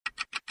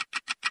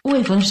O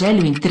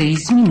Evangelho em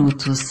 3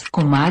 minutos,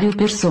 com Mário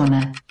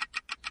Persona.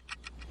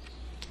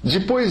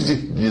 Depois de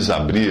lhes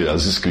abrir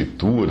as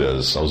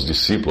Escrituras aos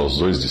discípulos, aos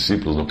 2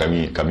 discípulos no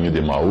caminho de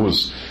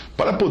Emaús,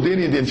 para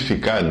poderem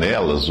identificar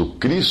nelas o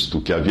Cristo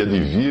que havia de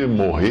vir,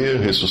 morrer,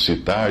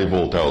 ressuscitar e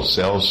voltar aos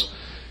céus,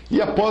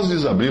 e após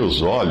lhes abrir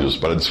os olhos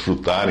para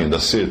desfrutarem da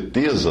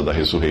certeza da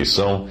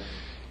ressurreição,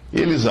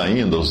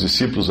 os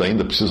discípulos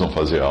ainda precisam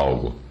fazer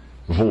algo: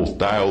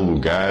 voltar ao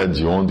lugar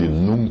de onde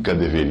nunca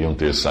deveriam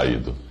ter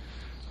saído.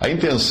 A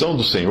intenção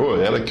do Senhor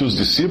era que os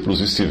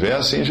discípulos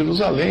estivessem em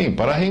Jerusalém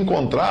para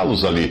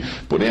reencontrá-los ali.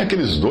 Porém,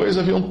 aqueles 2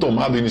 haviam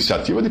tomado a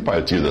iniciativa de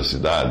partir da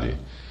cidade.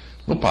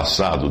 No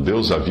passado,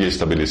 Deus havia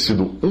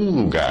estabelecido um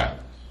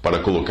lugar para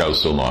colocar o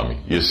seu nome,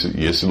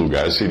 e esse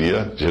lugar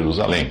seria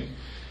Jerusalém.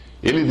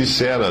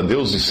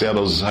 Deus dissera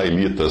aos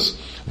israelitas: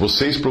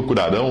 vocês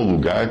procurarão o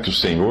lugar que o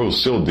Senhor, o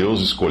seu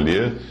Deus,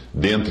 escolher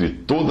dentre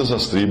todas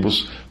as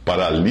tribos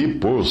para ali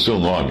pôr o seu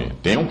nome.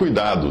 Tenham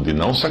cuidado de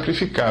não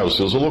sacrificar os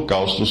seus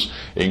holocaustos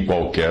em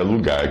qualquer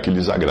lugar que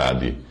lhes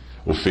agrade.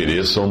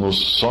 Ofereçam-nos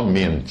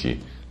somente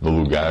no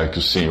lugar que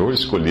o Senhor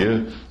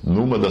escolher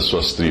numa das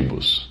suas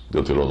tribos.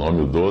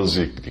 Deuteronômio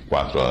 12, de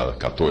 4 a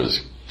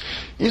 14.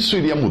 Isso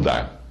iria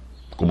mudar,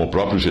 como o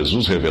próprio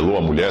Jesus revelou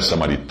à mulher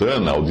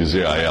samaritana ao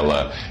dizer a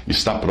ela: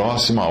 está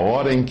próxima a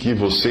hora em que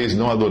vocês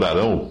não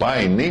adorarão o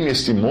Pai, nem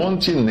neste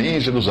monte, nem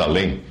em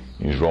Jerusalém,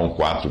 em João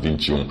 4,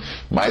 21.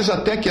 Mas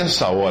até que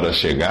essa hora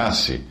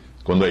chegasse,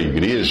 quando a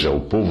igreja,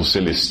 o povo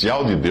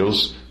celestial de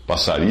Deus,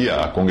 passaria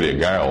a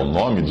congregar ao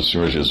nome do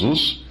Senhor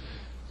Jesus,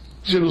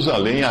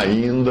 Jerusalém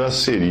ainda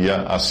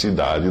seria a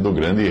cidade do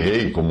grande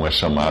rei, como é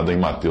chamada em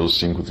Mateus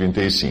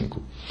 5,35.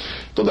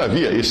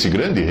 Todavia, esse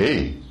grande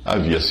rei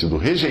havia sido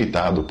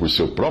rejeitado por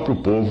seu próprio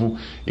povo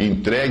e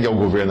entregue ao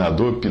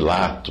governador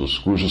Pilatos,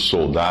 cujos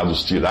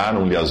soldados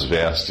tiraram-lhe as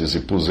vestes e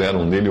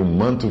puseram nele um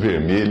manto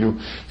vermelho,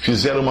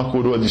 fizeram uma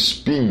coroa de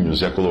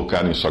espinhos e a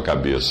colocaram em sua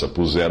cabeça,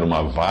 puseram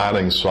uma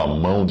vara em sua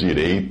mão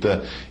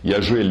direita e,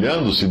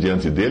 ajoelhando-se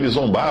diante dele,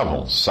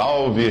 zombavam: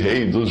 salve,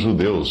 rei dos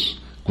judeus!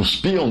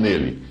 Cuspiam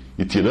nele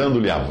e,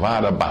 tirando-lhe a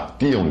vara,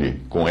 batiam-lhe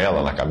com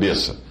ela na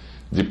cabeça.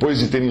 Depois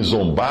de terem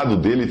zombado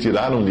dele,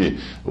 tiraram-lhe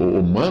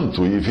o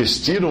manto e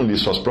vestiram-lhe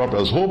suas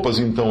próprias roupas,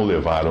 e então o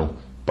levaram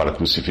para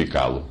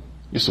crucificá-lo.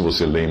 Isso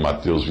você lê em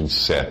Mateus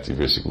 27,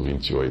 versículo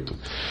 28.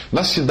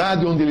 Na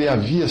cidade onde ele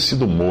havia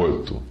sido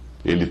morto,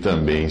 ele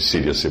também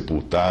seria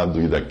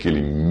sepultado, e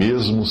daquele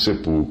mesmo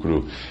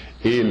sepulcro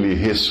ele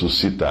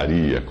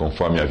ressuscitaria,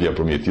 conforme havia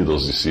prometido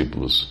aos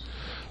discípulos.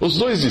 Os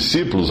 2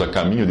 discípulos a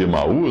caminho de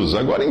Emaús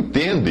agora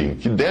entendem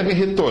que devem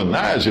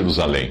retornar a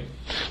Jerusalém.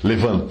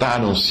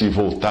 Levantaram-se e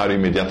voltaram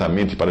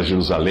imediatamente para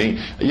Jerusalém,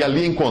 e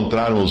ali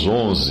encontraram os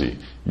 11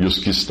 e os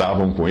que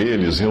estavam com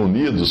eles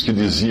reunidos, que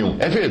diziam: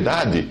 é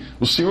verdade,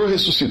 o Senhor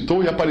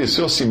ressuscitou e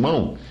apareceu a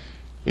Simão.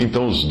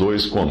 Então os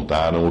 2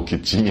 contaram o que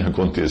tinha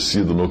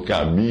acontecido no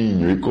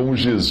caminho e como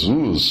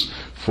Jesus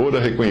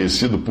fora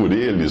reconhecido por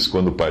eles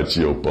quando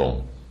partia o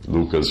pão.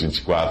 Lucas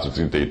 24,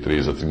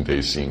 33 a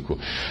 35.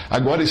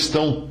 Agora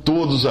estão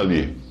todos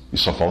ali, e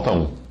só falta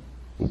um: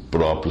 o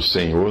próprio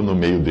Senhor no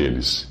meio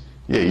deles.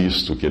 E é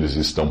isto que eles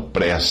estão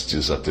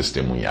prestes a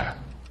testemunhar.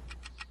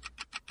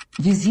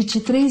 Visite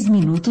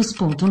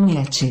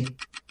 3minutos.net.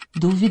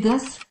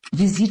 Dúvidas?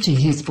 Visite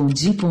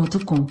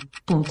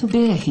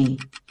respondi.com.br.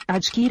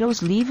 Adquira os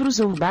livros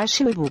ou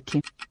baixe o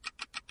e-book.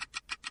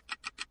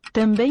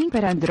 Também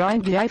para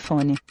Android e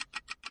iPhone.